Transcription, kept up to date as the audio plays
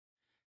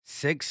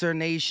Sixer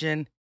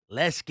Nation,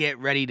 let's get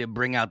ready to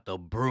bring out the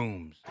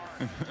brooms.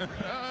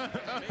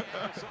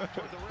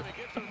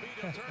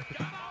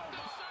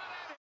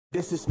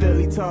 This is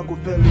Philly Talk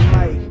with Philly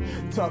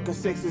Mike. Talking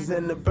Sixers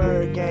in the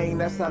Bird Gang,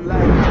 that's our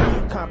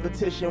life.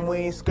 Competition, we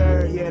ain't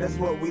scared, yeah, that's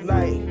what we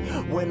like.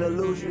 Win or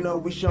lose, you know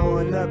we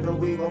showing up and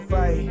we gon'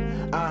 fight.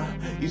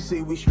 You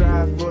see we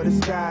strive for the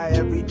sky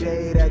every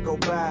day that go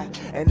by.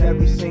 And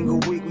every single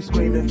week we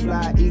scream and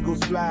fly,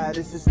 eagles fly.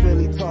 This is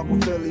Philly Talk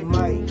with Philly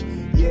Mike,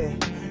 yeah.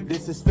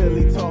 This is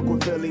Philly Talk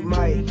with Philly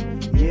Mike,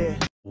 yeah.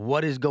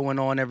 What is going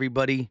on,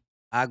 everybody?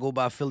 I go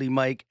by Philly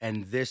Mike,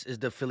 and this is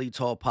the Philly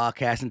Talk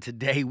Podcast. And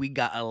today we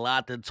got a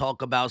lot to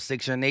talk about.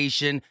 Sixer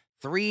Nation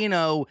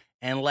 3-0,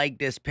 and like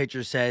this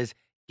picture says,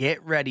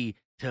 get ready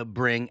to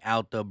bring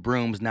out the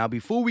brooms. Now,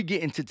 before we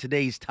get into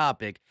today's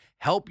topic,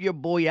 help your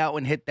boy out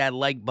and hit that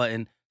like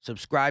button,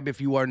 subscribe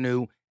if you are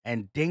new,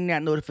 and ding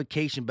that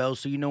notification bell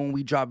so you know when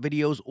we drop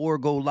videos or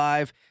go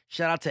live.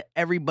 Shout out to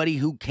everybody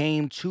who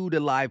came to the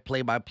live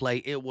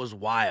play-by-play. It was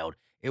wild.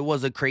 It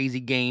was a crazy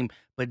game,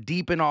 but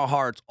deep in our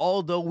hearts,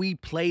 although we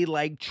played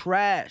like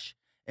trash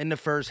in the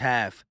first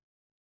half,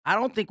 I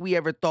don't think we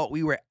ever thought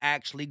we were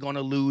actually going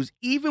to lose,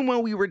 even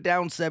when we were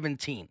down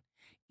 17.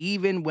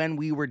 Even when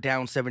we were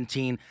down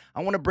 17.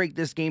 I want to break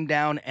this game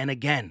down, and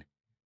again,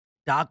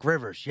 Doc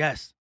Rivers.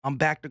 Yes, I'm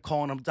back to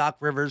calling him Doc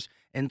Rivers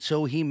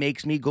until he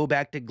makes me go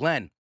back to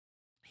Glenn.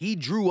 He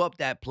drew up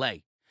that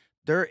play.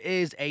 There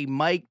is a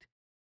mic'd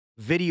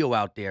video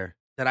out there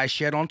that I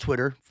shared on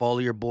Twitter. Follow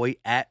your boy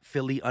at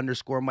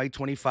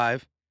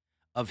Philly_Mike25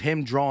 of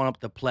him drawing up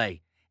the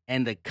play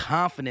and the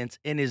confidence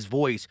in his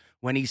voice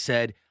when he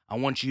said, I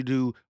want you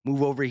to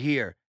move over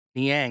here.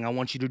 Niang, I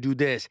want you to do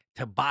this.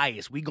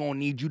 Tobias, we going to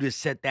need you to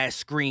set that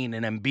screen.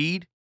 And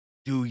Embiid,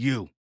 do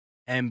you.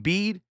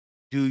 Embiid,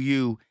 do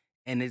you.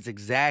 And it's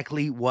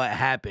exactly what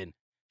happened.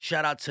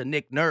 Shout out to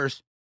Nick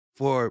Nurse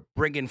for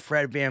bringing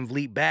Fred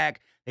VanVleet back.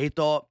 They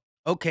thought,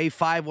 okay,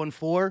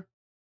 5-on-4.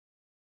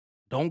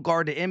 Don't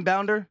guard the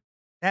inbounder.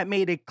 That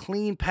made a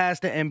clean pass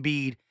to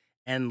Embiid.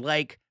 And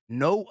like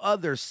no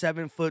other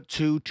 7'2",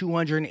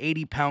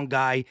 280-pound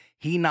guy,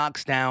 he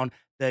knocks down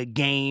the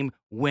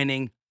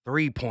game-winning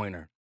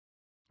three-pointer.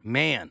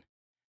 Man,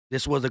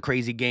 this was a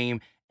crazy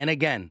game. And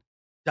again,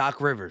 Doc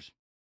Rivers,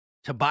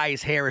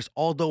 Tobias Harris,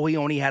 although he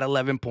only had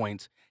 11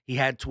 points, he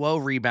had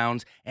 12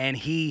 rebounds, and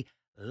he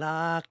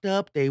locked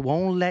up. They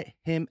won't let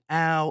him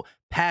out.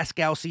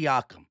 Pascal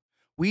Siakam.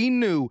 We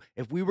knew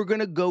if we were going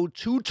to go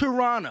to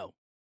Toronto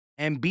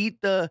and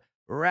beat the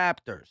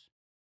Raptors,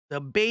 the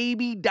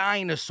baby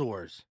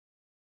dinosaurs,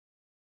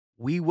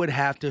 we would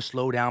have to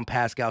slow down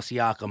Pascal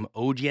Siakam.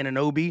 OG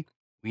Anunoby,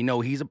 we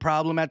know he's a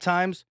problem at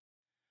times.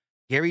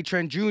 Gary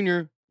Trent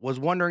Jr. was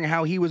wondering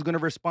how he was going to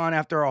respond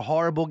after a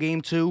horrible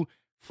game too.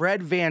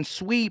 Fred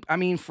VanVleet,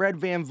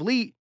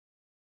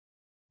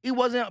 he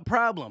wasn't a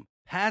problem.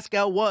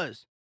 Pascal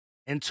was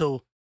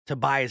until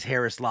Tobias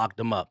Harris locked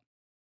him up.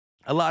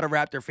 A lot of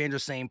Raptor fans are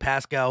saying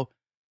Pascal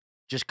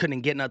just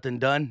couldn't get nothing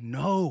done.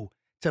 No,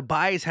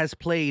 Tobias has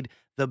played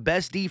the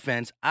best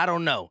defense. I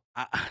don't know.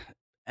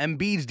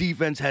 Embiid's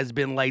defense has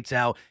been lights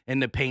out in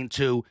the paint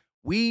too.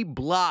 We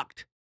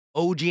blocked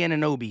OG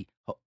Anunoby.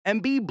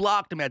 Embiid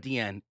blocked him at the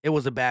end. It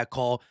was a bad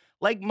call,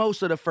 like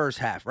most of the first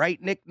half,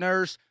 right? Nick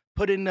Nurse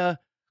put in the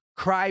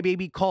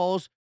crybaby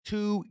calls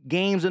 2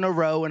 games in a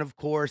row, and of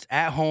course,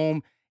 at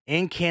home,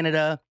 in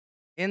Canada,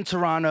 in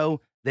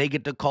Toronto, they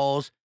get the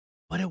calls.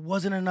 But it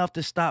wasn't enough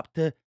to stop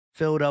the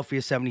Philadelphia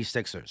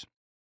 76ers.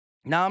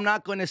 Now, I'm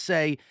not going to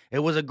say it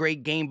was a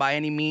great game by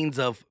any means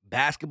of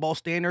basketball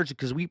standards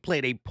because we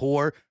played a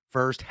poor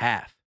first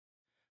half.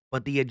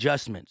 But the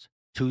adjustments,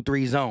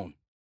 2-3 zone,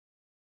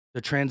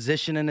 the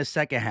transition in the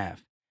second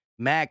half,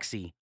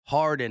 Maxey,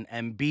 Harden,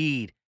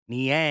 Embiid,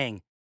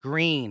 Niang,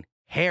 Green,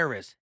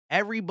 Harris,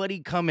 everybody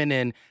coming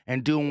in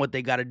and doing what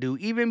they got to do,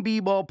 even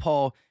B-Ball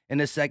Paul in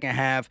the second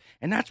half.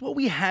 And that's what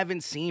we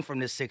haven't seen from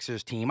the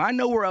Sixers team. I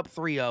know we're up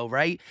 3-0,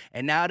 right?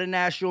 And now the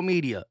national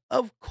media,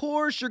 of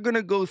course you're going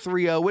to go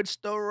 3-0. It's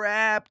the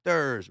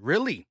Raptors.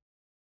 Really?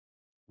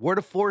 We're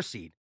the 4th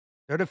seed.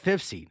 They're the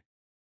 5th seed.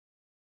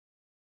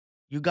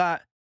 You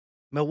got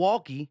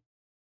Milwaukee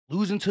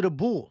losing to the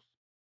Bulls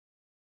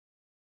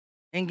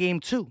in game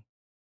 2.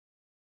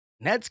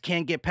 Nets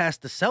can't get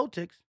past the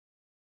Celtics.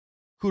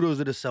 Kudos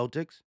to the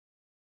Celtics.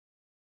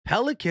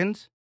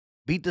 Pelicans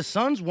beat the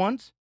Suns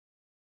once.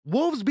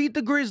 Wolves beat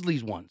the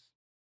Grizzlies once.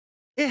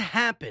 It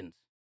happens.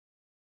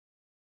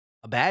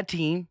 A bad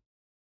team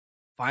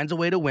finds a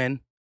way to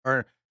win,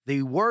 or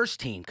the worst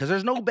team, because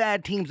there's no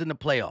bad teams in the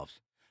playoffs.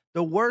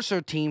 The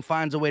worser team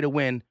finds a way to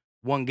win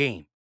one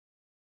game.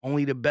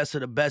 Only the best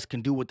of the best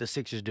can do what the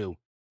Sixers do,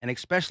 and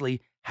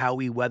especially how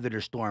we weather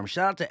the storm.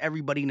 Shout out to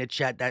everybody in the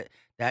chat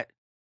that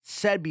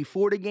said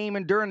before the game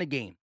and during the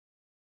game,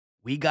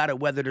 we got to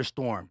weather the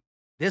storm.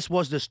 This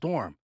was the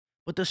storm.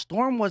 But the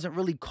storm wasn't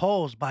really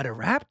caused by the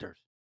Raptors.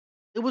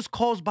 It was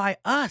caused by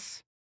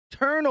us.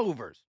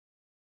 Turnovers.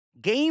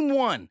 Game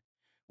 1,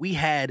 we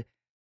had,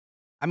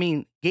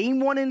 game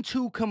 1 and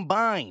 2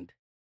 combined,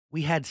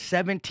 we had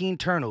 17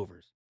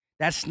 turnovers.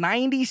 That's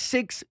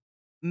 96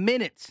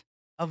 minutes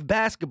of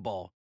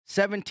basketball,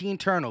 17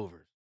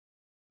 turnovers.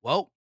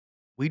 Well,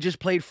 we just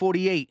played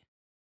 48,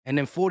 and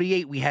in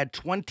 48 we had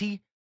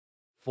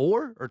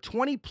 24 or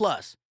 20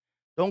 plus.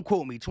 Don't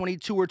quote me,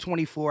 22 or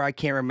 24, I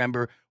can't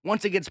remember.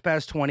 Once it gets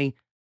past 20,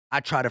 I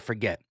try to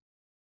forget.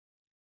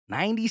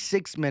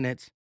 96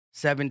 minutes,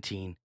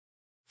 17.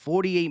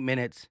 48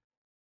 minutes,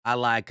 I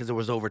lied because it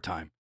was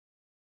overtime.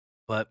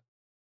 But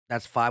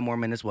that's 5 more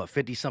minutes,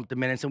 50-something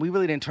minutes, and we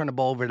really didn't turn the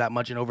ball over that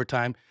much in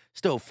overtime.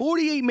 Still,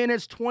 48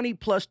 minutes,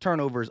 20-plus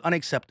turnovers,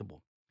 unacceptable.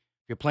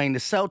 If you're playing the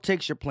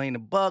Celtics, you're playing the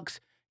Bucks,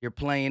 you're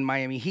playing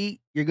Miami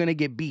Heat, you're going to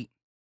get beat.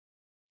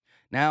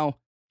 Now,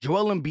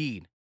 Joel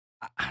Embiid,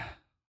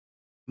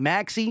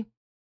 Maxey,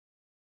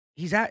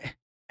 he's at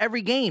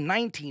every game,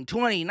 19,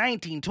 20,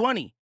 19,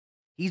 20.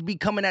 He's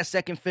becoming that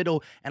second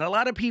fiddle, and a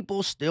lot of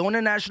people still in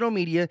the national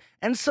media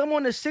and some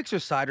on the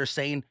Sixers side are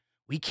saying,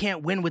 we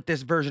can't win with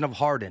this version of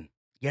Harden.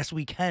 Yes,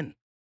 we can,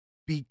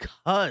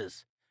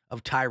 because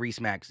of Tyrese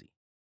Maxey.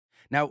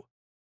 Now,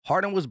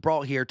 Harden was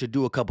brought here to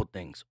do a couple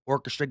things.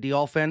 Orchestrate the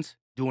offense,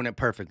 doing it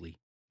perfectly.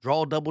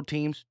 Draw double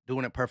teams,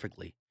 doing it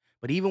perfectly.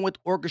 But even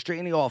with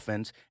orchestrating the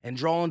offense and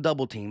drawing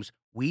double teams,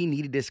 we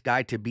needed this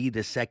guy to be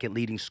the second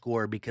leading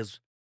scorer because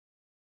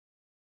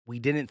we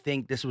didn't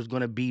think this was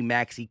going to be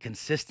Maxey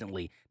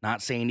consistently.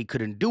 Not saying he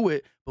couldn't do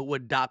it, but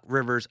would Doc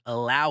Rivers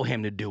allow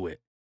him to do it?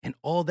 And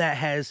all that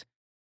has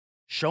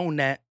shown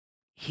that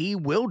he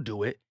will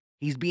do it.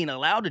 He's being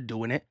allowed to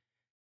do it.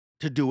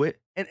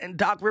 And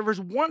Doc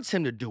Rivers wants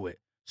him to do it.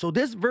 So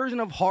this version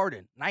of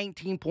Harden,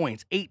 19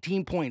 points,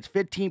 18 points,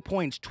 15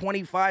 points,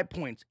 25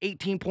 points,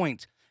 18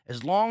 points,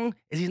 as long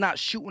as he's not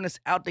shooting us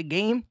out the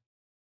game,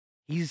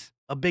 he's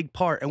a big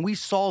part. And we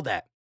saw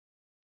that.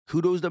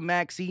 Kudos to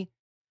Maxey,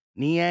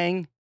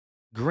 Niang,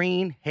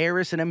 Green,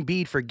 Harris, and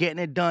Embiid for getting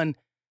it done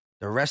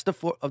the rest of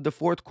the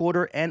fourth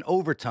quarter and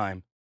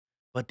overtime.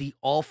 But the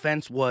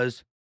offense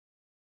was,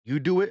 you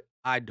do it,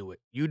 I do it.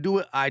 You do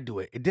it, I do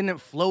it. It didn't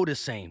flow the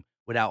same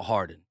without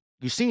Harden.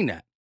 You've seen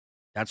that.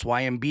 That's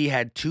why Embiid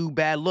had 2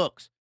 bad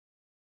looks.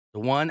 The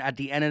one at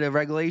the end of the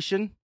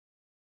regulation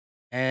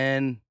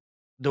and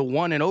the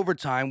one in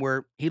overtime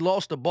where he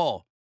lost the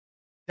ball.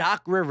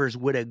 Doc Rivers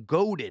with a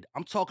goated,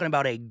 I'm talking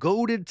about a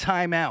goated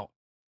timeout.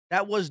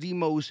 That was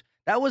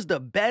the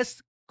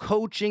best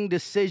coaching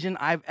decision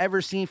I've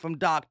ever seen from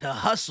Doc, to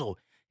hustle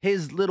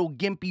his little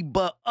gimpy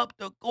butt up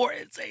the court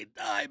and say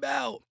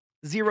timeout.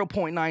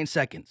 0.9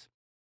 seconds.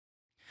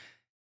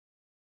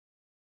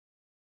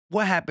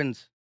 What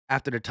happens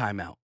after the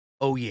timeout?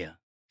 Oh, yeah.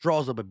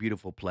 Draws up a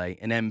beautiful play,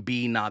 and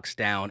Embiid knocks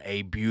down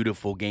a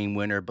beautiful game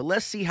winner. But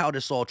let's see how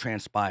this all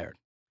transpired.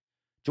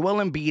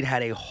 Joel Embiid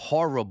had a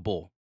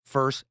horrible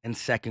first and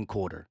second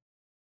quarter.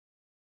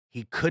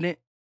 He couldn't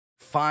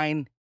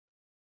find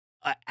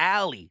an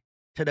alley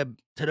to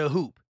the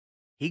hoop.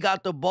 He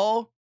got the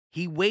ball.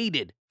 He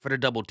waited for the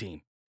double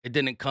team. It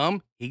didn't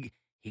come. He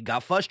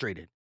got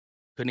frustrated.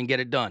 Couldn't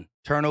get it done.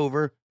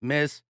 Turnover,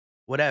 miss,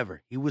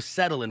 whatever. He was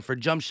settling for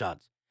jump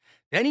shots.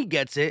 Then he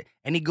gets it,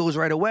 and he goes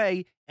right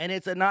away, and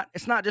it's not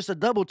just a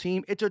double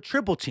team, it's a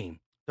triple team.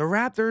 The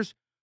Raptors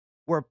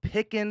were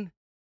picking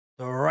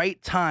the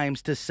right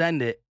times to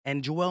send it,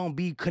 and Joel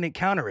Embiid couldn't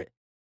counter it.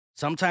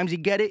 Sometimes he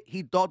get it,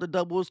 he thought the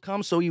double was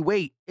come, so he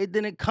wait. It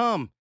didn't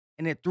come,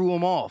 and it threw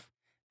him off.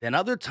 Then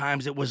other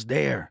times it was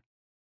there.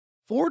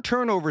 4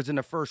 turnovers in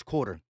the first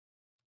quarter.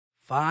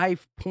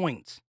 5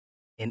 points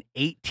in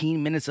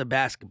 18 minutes of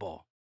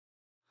basketball.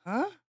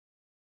 Huh?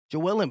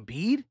 Joel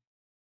Embiid?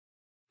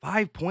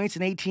 5 points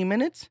in 18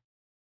 minutes?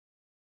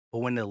 But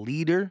when the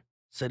leader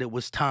said it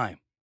was time,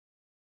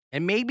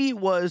 and maybe it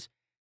was,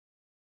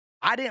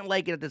 I didn't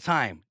like it at the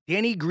time.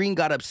 Danny Green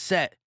got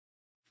upset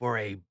for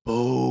a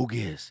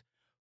bogus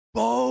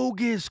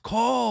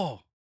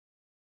call.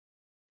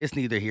 It's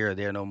neither here or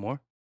there no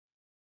more.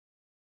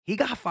 He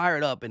got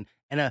fired up, and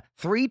a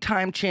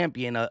 3-time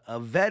champion, a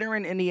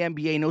veteran in the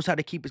NBA, knows how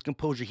to keep his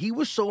composure. He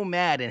was so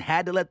mad and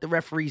had to let the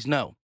referees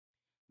know.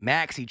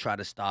 Maxey tried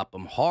to stop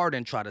him.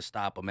 Harden tried to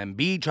stop him.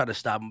 Embiid tried to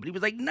stop him. But he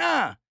was like,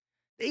 nah,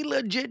 they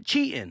legit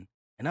cheating.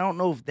 And I don't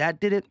know if that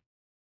did it.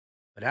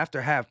 But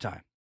after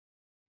halftime,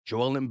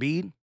 Joel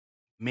Embiid,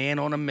 man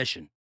on a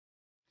mission.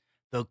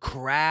 The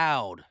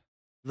crowd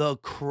was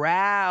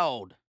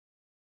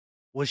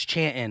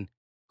chanting,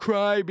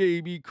 cry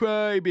baby,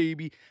 cry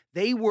baby.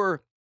 They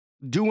were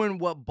doing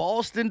what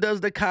Boston does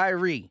to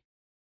Kyrie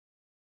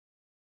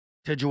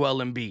to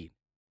Joel Embiid.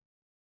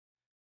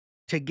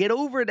 To get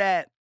over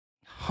that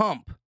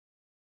hump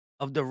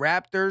of the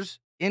Raptors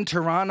in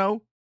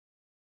Toronto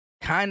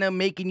kind of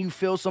making you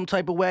feel some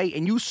type of way,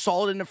 and you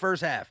saw it in the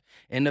first half.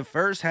 And the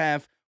first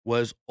half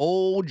was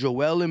old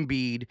Joel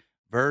Embiid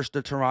versus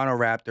the Toronto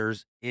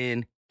Raptors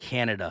in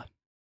Canada.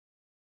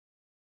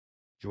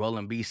 Joel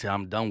Embiid said,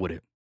 I'm done with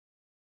it.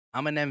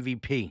 I'm an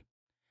MVP.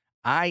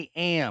 I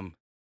am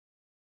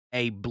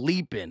a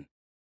bleeping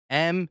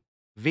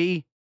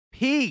MVP.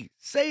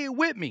 Say it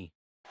with me.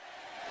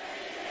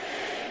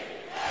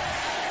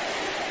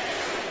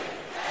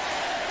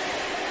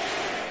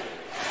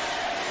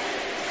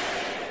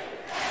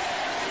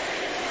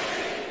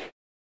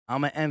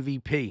 I'm an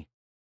MVP.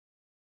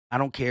 I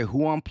don't care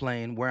who I'm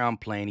playing, where I'm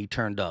playing. He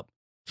turned up.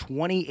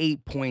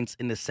 28 points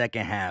in the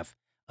second half.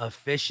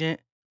 Efficient,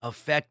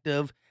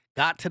 effective,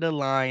 got to the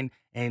line,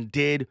 and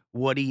did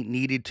what he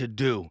needed to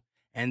do.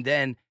 And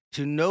then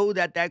to know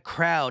that that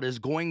crowd is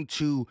going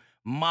to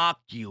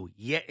mock you,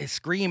 yet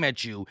scream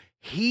at you,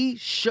 he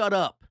shut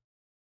up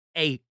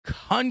a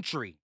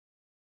country.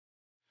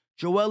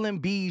 Joel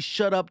Embiid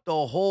shut up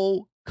the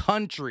whole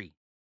country.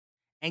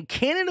 And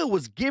Canada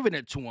was giving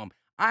it to him.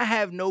 I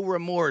have no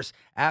remorse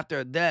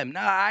after them.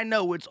 Now, I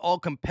know it's all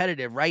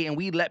competitive, right? And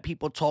we let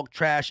people talk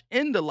trash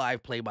in the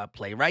live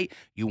play-by-play, right?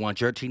 You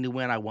want your team to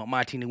win, I want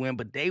my team to win.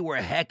 But they were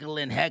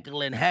heckling.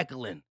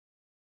 And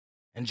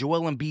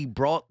Joel Embiid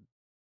brought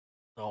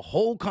the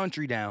whole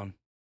country down.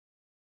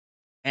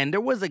 And there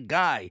was a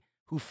guy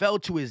who fell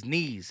to his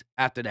knees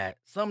after that.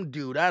 Some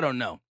dude, I don't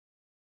know.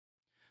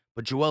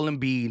 But Joel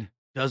Embiid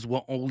does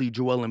what only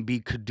Joel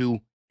Embiid could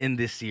do in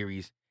this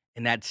series,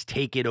 and that's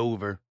take it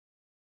over.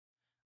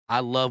 I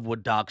love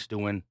what Doc's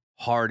doing.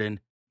 Harden,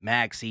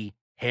 Maxey,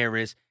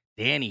 Harris,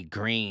 Danny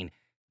Green,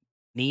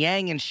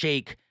 Niang and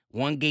Shake.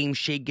 One game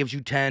Shake gives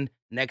you 10.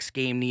 Next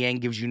game Niang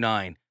gives you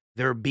 9.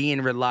 They're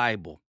being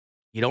reliable.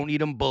 You don't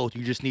need them both.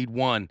 You just need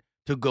one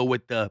to go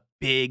with the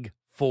big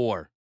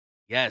 4.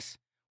 Yes,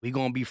 we're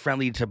going to be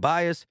friendly to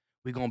Tobias.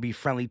 We're going to be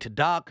friendly to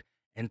Doc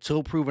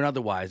until proven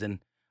otherwise. And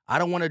I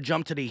don't want to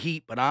jump to the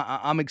heat, but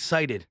I'm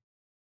excited.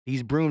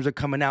 These brooms are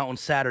coming out on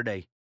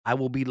Saturday. I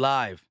will be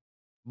live.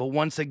 But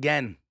once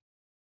again,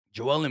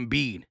 Joel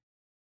Embiid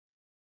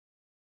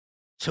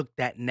took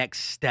that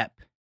next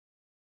step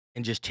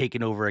in just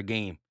taking over a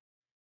game.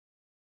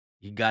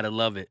 You got to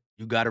love it.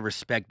 You got to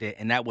respect it.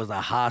 And that was a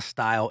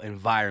hostile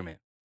environment.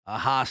 A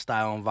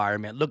hostile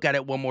environment. Look at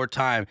it one more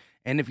time.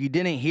 And if you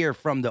didn't hear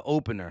from the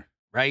opener,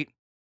 right?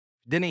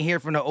 Didn't hear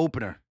from the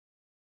opener.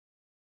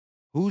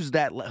 Who's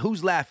that?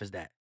 Whose laugh is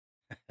that?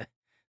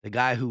 The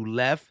guy who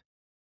left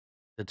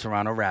the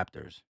Toronto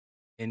Raptors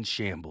in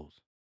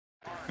shambles.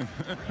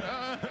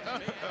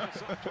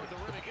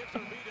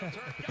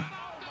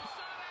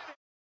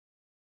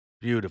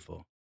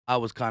 Beautiful. I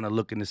was kind of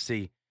looking to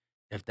see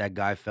if that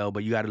guy fell,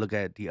 but you got to look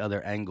at the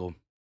other angle.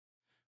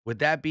 With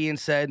that being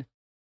said,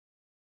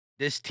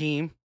 this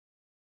team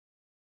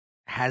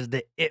has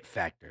the it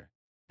factor.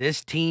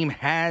 This team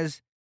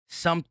has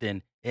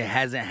something it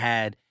hasn't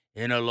had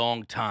in a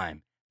long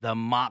time. The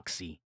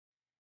moxie.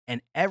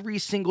 And every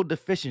single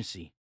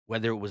deficiency,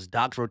 whether it was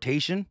Doc's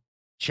rotation,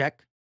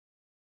 check.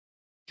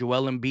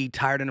 Joel Embiid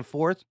tired in the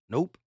fourth,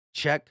 nope,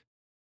 check.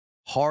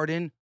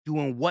 Harden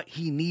doing what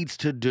he needs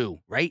to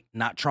do, right?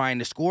 Not trying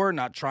to score,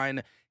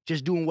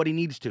 just doing what he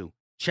needs to.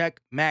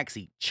 Check.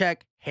 Maxey,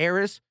 check.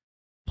 Harris,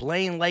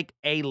 playing like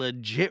a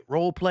legit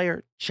role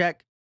player,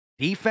 check.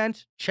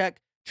 Defense,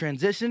 check.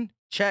 Transition,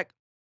 check.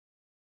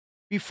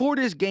 Before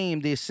this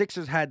game, the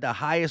Sixers had the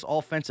highest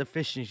offensive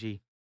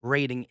efficiency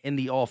rating in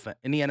the NFL,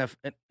 in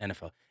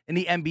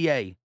the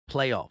NBA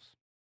playoffs.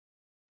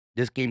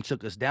 This game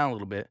took us down a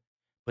little bit,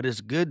 but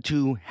it's good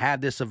to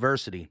have this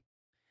adversity.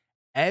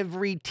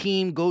 Every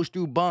team goes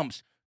through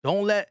bumps.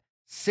 Don't let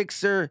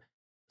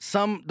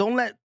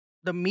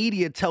the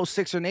media tell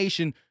Sixer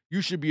Nation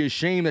you should be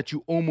ashamed that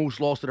you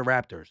almost lost to the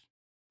Raptors.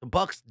 The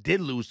Bucks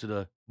did lose to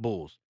the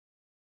Bulls.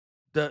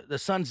 The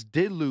Suns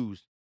did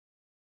lose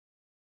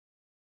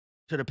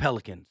to the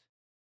Pelicans.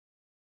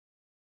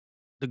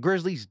 The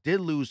Grizzlies did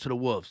lose to the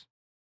Wolves.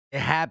 It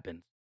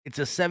happens. It's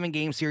a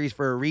 7-game series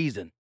for a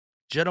reason.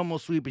 Gentleman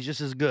sweep is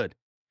just as good.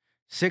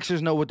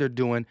 Sixers know what they're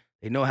doing.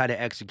 They know how to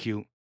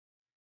execute.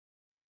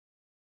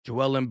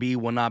 Joel Embiid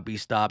will not be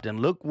stopped. And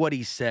look what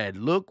he said.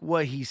 Look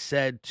what he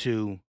said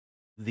to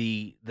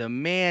the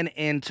man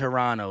in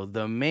Toronto.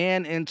 The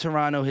man in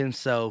Toronto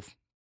himself,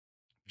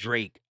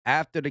 Drake.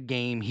 After the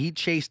game, he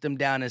chased him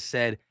down and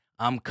said,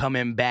 I'm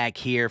coming back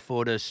here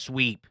for the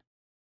sweep.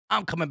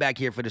 I'm coming back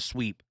here for the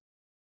sweep.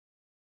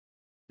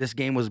 This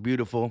game was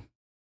beautiful.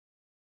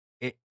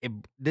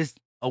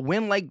 A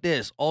win like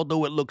this,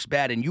 although it looks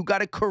bad, and you got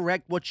to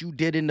correct what you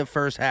did in the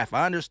first half.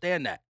 I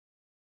understand that.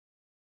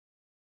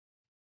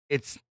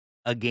 It's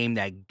a game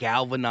that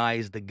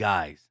galvanized the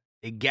guys.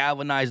 It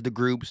galvanized the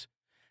groups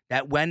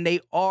that when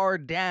they are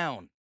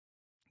down,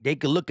 they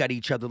could look at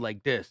each other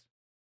like this.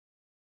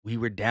 We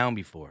were down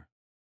before.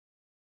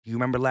 Do you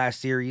remember last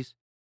series?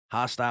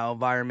 Hostile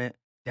environment,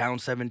 down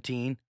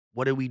 17.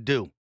 What did we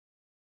do?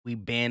 We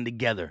band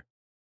together.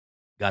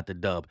 Got the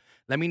dub.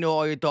 Let me know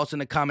all your thoughts in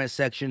the comment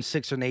section.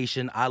 Sixer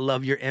Nation, I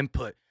love your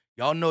input.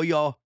 Y'all know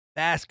y'all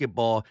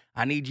basketball.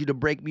 I need you to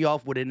break me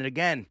off with it. And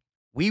again,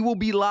 we will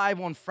be live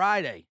on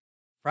Friday.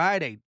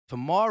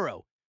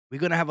 Tomorrow. We're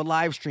going to have a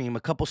live stream. A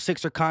couple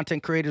Sixer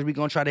content creators. We're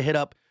going to try to hit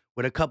up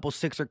with a couple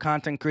Sixer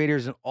content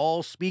creators and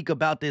all speak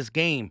about this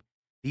game,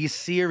 these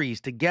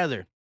series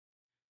together.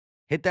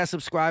 Hit that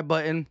subscribe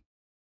button.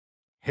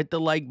 Hit the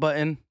like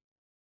button.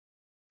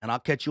 And I'll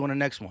catch you on the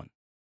next one.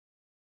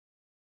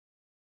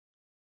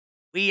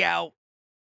 We out.